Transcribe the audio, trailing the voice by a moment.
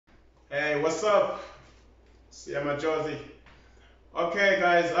Hey, what's up? See, I'm Josie. Okay,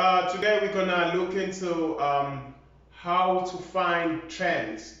 guys. Today we're gonna look into how to find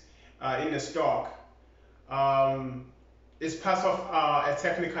trends in the stock. Um, it's part of a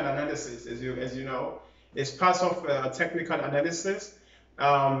technical analysis, as you know. It's part of a technical analysis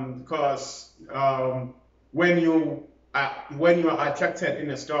because when you when you are attracted in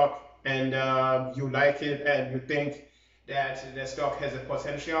a stock and you like it and you think that the stock has a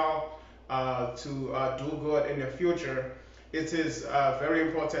potential to do good in the future, it is very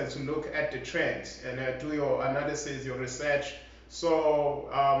important to look at the trends and do your analysis, your research. So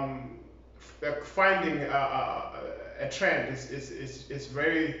finding a trend is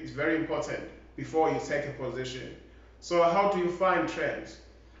very important before you take a position. So how do you find trends?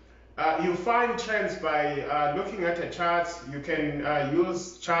 You find trends by looking at a chart. You can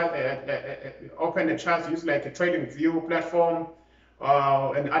use chart, open a chart, use like a trading view platform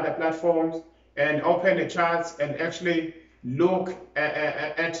and other platforms, and open the charts and actually look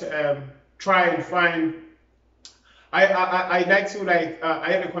at try and find. I like to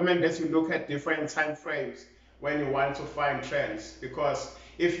I recommend that you look at different time frames when you want to find trends, because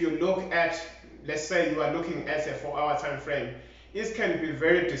if you look at, let's say you are looking at a 4 hour time frame, it can be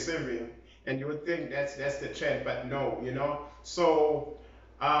very deceiving and you would think that's the trend, but no, so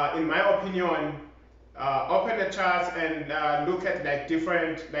in my opinion, open the charts and look at like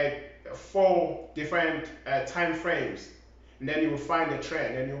different, like four different time frames, and then you will find a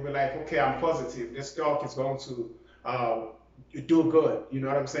trend and you'll be like, okay, I'm positive this stock is going to uh, do good, you know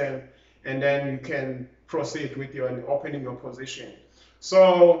what I'm saying? And then you can proceed with your opening your position.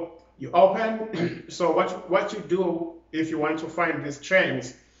 So you open. So what you do if you want to find these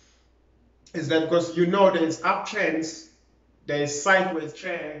trends is that, because there is uptrends, there is sideways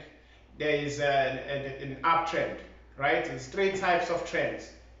trend, there is an uptrend, right? It's three types of trends: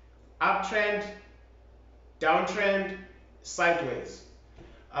 uptrend, downtrend, sideways.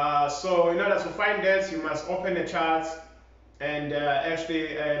 So in order to find this, you must open the chart and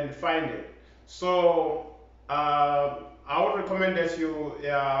actually and find it. So I would recommend that you,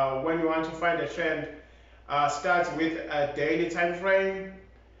 when you want to find a trend, start with a daily time frame,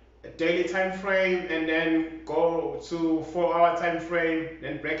 and then go to 4 hour time frame,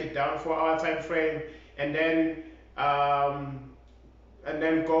 then break it down 4 hour time frame, and then um,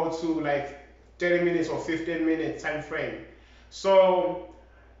 go to like 30 minutes or 15-minute time frame. So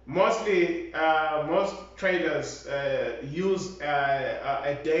most traders use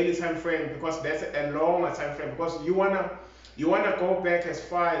a daily time frame because that's a longer time frame, because you wanna go back as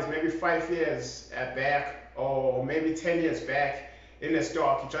far as maybe 5 years back, or maybe 10 years back in the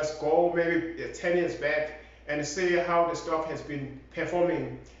stock. You just go maybe 10 years back and see how the stock has been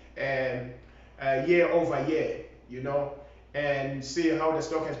performing um, year over year, and see how the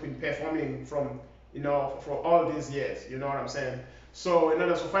stock has been performing from, for all these years. You know what I'm saying? So in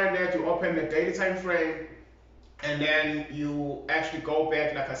order to find that, you open the daily time frame, and then you actually go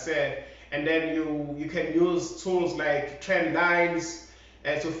back, like I said, and then you can use tools like trend lines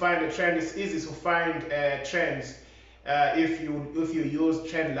to find a trend. It's easy to find trends if you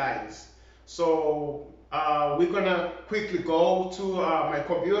use trend lines. So we're gonna quickly go to my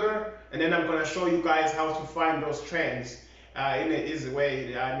computer, and then I'm gonna show you guys how to find those trends in an easy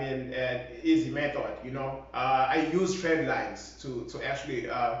way. I mean, easy method. I use trend lines to actually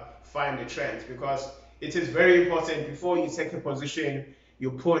find the trends, because it is very important before you take a position. You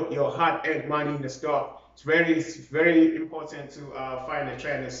put your hard-earned money in the stock. It's very important to find a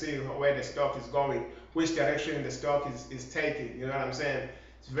trend and see where the stock is going, which direction the stock is taking. You know what I'm saying?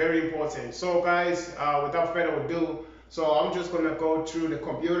 It's very important. So guys, without further ado, so I'm just gonna go through the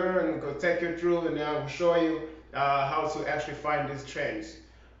computer and go take you through, and then I'll show you how to actually find these trends.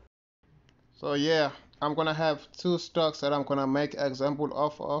 So yeah, I'm gonna have two stocks that I'm gonna make example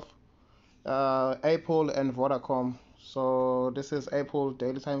of Apple and Vodacom. So this is Apple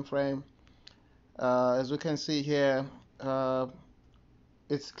daily time frame. As we can see here, uh,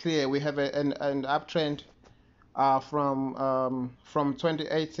 it's clear we have an uptrend from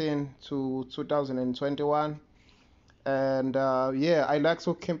 2018 to 2021. And yeah, I like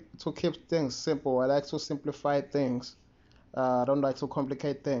to keep things simple. I like to simplify things. I don't like to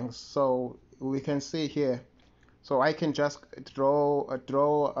complicate things. So we can see here. So I can just draw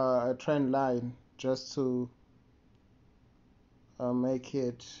a trend line just to make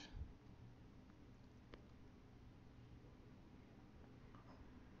it.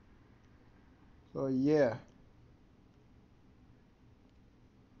 So yeah.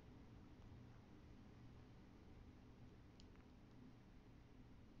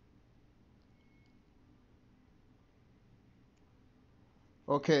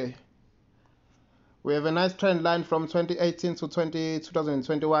 Okay. We have a nice trend line from 2018 to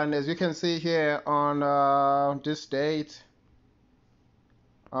 2021. As you can see here on this date,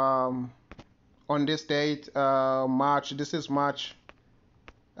 um, March. This is March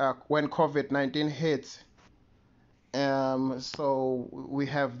when COVID-19 hit. So we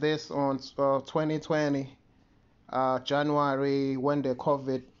have this on 2020 January when the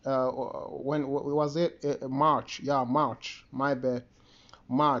COVID. When was it? March. Yeah, March. My bad.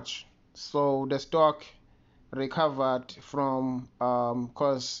 March. So the stock recovered from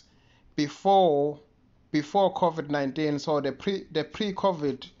because before COVID-19, so the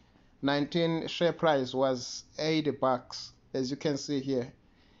pre-COVID-19 share price was $80, as you can see here.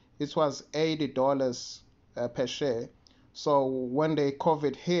 It was $80 per share. So when the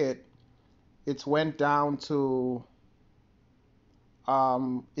COVID hit, it went down to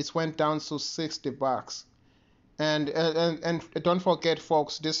 $60. And don't forget,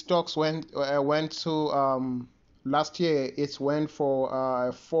 folks, these stocks went to last year. It went for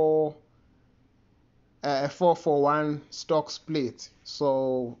a 4-for-1 stock split.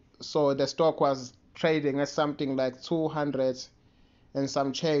 So the stock was trading at something like 200 and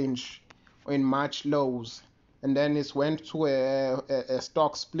some change in March lows, and then it went to a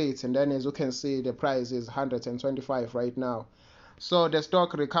stock split, and then as you can see, the price is 125 right now. So the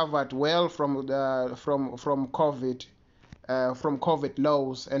stock recovered well from COVID, from COVID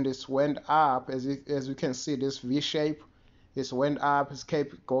lows, and it went up. As you can see, this V shape, it went up, it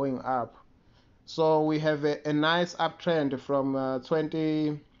kept going up. So we have a nice uptrend from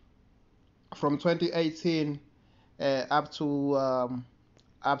 2018 up to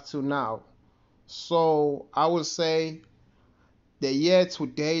now. So I will say the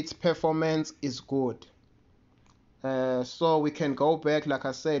year-to-date performance is good. So we can go back, like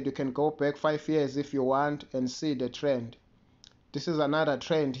I said, you can go back 5 years if you want and see the trend. This is another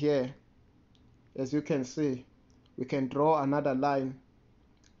trend here. As you can see, we can draw another line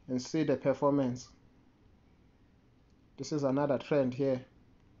and see the performance. This is another trend here.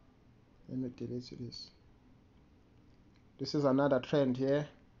 Let me delete this. This is another trend here.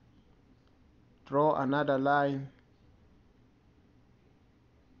 Draw another line.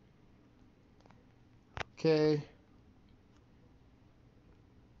 Okay.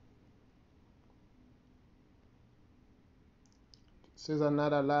 This is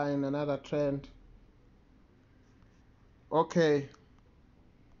another line, another trend. Okay.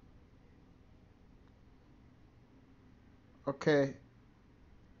 Okay.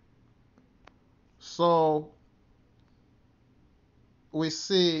 So we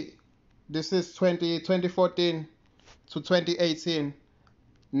see this is 2014 to 2018,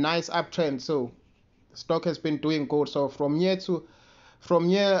 nice uptrend. So stock has been doing good. So for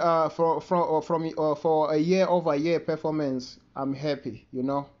a year-over-year performance, I'm happy.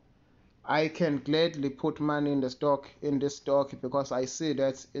 I can gladly put money in this stock because I see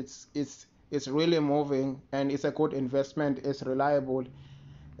that it's really moving and it's a good investment. It's reliable.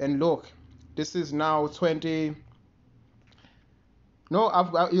 And look, this is now 20. No,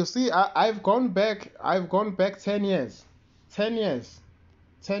 you see, I've gone back. I've gone back 10 years, 10 years,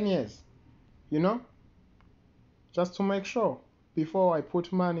 10 years. Just to make sure before I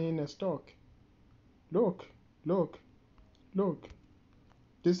put money in a stock. Look, look, look.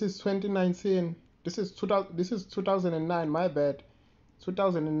 This is 2019. This is 2000. This is 2009. My bad.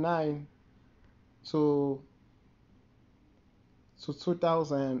 2009 to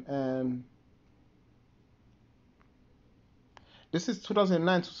 2000 and this is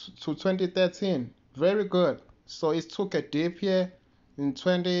 2009 to 2013. Very good. So it took a dip here in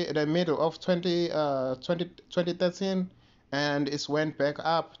the middle of 2013, and it went back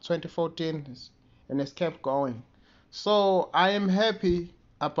up 2014, and it kept going. So I am happy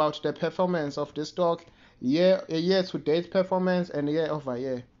about the performance of this stock, year-to-date performance and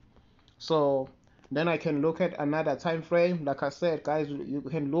year-over-year. So then I can look at another time frame. Like I said, guys, you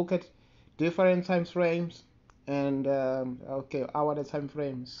can look at different time frames. And okay, hourly time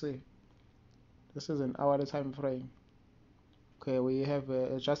frame. See, this is an hourly time frame. Okay, we have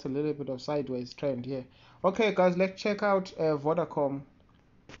just a little bit of sideways trend here. Okay, guys, let's check out Vodacom.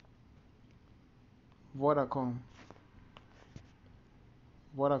 Vodacom.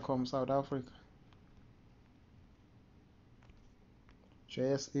 Vodacom, South Africa.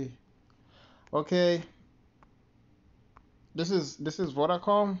 JSE. Okay, this is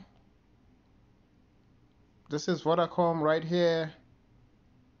Vodacom. This is Vodacom right here.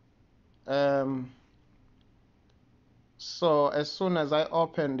 So as soon as I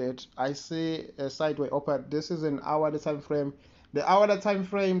opened it, I see a sideways open. This is an hourly time frame. The hourly time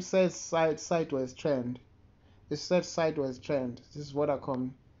frame says sideways trend. It says sideways trend. This is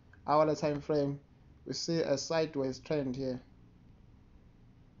Vodacom hourly time frame. We see a sideways trend here.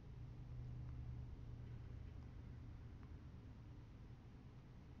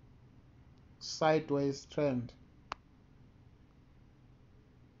 Sideways trend.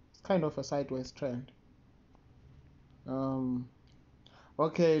 It's kind of a sideways trend.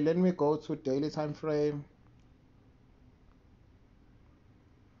 Okay, let me go to daily time frame.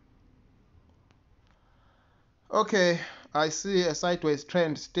 Okay, I see a sideways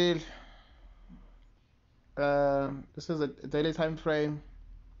trend still. This is a daily time frame.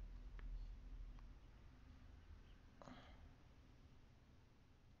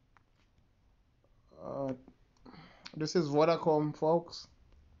 Uh, this is Vodacom, folks.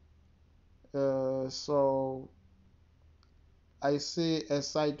 So I see a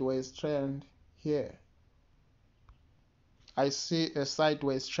sideways trend here. I see a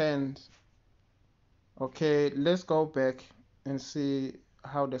sideways trend. Okay, let's go back and see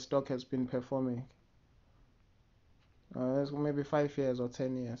how the stock has been performing. Maybe 5 years or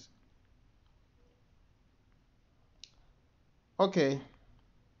 10 years. Okay,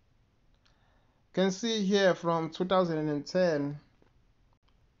 can see here from 2010,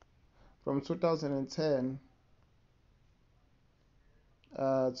 to 2010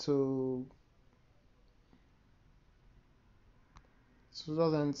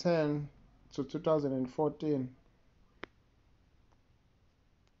 to 2014.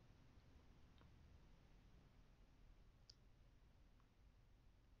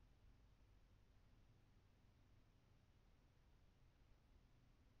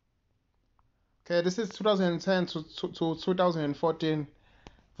 Okay, this is 2010 to 2014.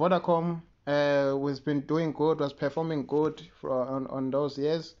 Vodacom was been doing good, was performing good on those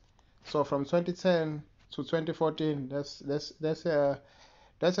years. So from 2010 to 2014, that's a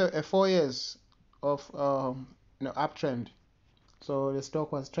 4 years of uptrend. So the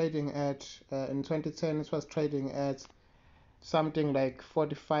stock was trading at in 2010 it was trading at something like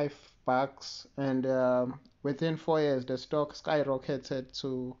 $45, and within 4 years the stock skyrocketed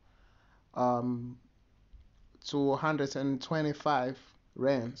to 125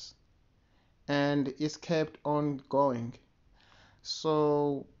 rands, and it's kept on going.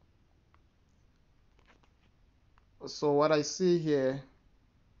 So what I see here,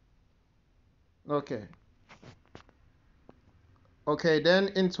 okay, then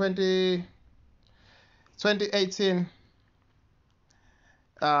in 2018,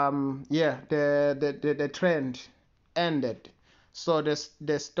 yeah, the trend ended. So the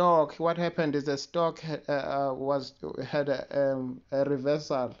stock, what happened is the stock had a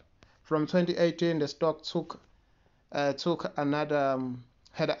reversal. From 2018, the stock took another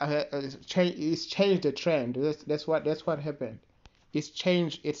it's changed the trend. That's what happened. It's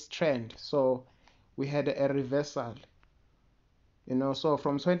changed its trend. So we had a reversal. So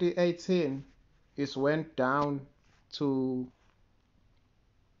from 2018, it went down to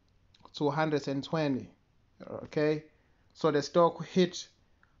 120. Okay, so the stock hit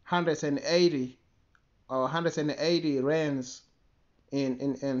 180 or 180 rands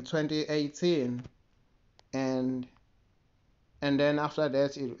in 2018, and then after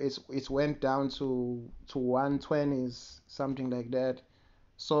that it went down to 120s, something like that.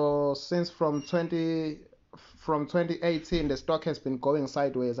 So since from 2018 the stock has been going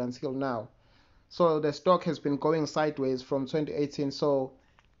sideways until now. So the stock has been going sideways from 2018. So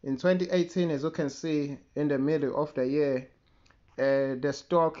in 2018, as you can see, in the middle of the year, the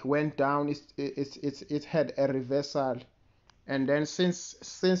stock went down. It had a reversal, and then since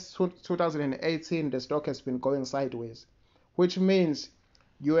 2018, the stock has been going sideways, which means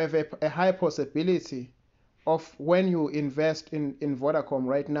you have a high possibility of, when you invest in Vodacom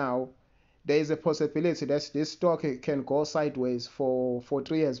right now, there is a possibility that this stock can go sideways for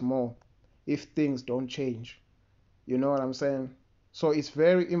 3 years more if things don't change. You know what I'm saying? So it's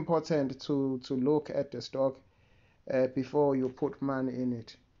very important to look at the stock before you put money in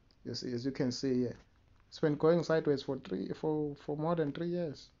it. As you can see here, it's been going sideways for more than 3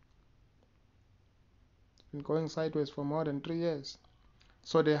 years. It's been going sideways for more than 3 years.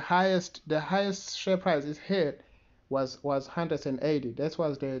 So the highest share price it hit was 180. That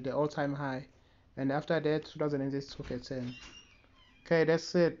was the all-time high, and after that 2008 took a 10. Okay,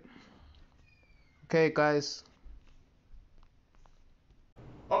 that's it. Okay, guys.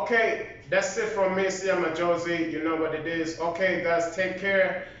 Okay, that's it from me, Siyama Josie. You know what it is. Okay, guys, take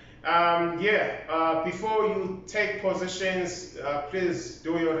care. Yeah, before you take positions, please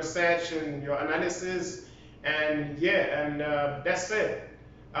do your research and your analysis. And yeah, and that's it.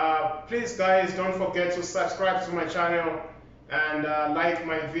 Please, guys, don't forget to subscribe to my channel and like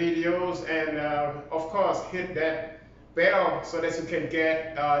my videos. And of course, hit that bell so that you can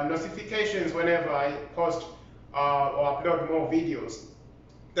get notifications whenever I post or upload more videos.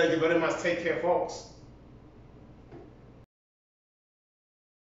 Thank you very much. Take care, folks.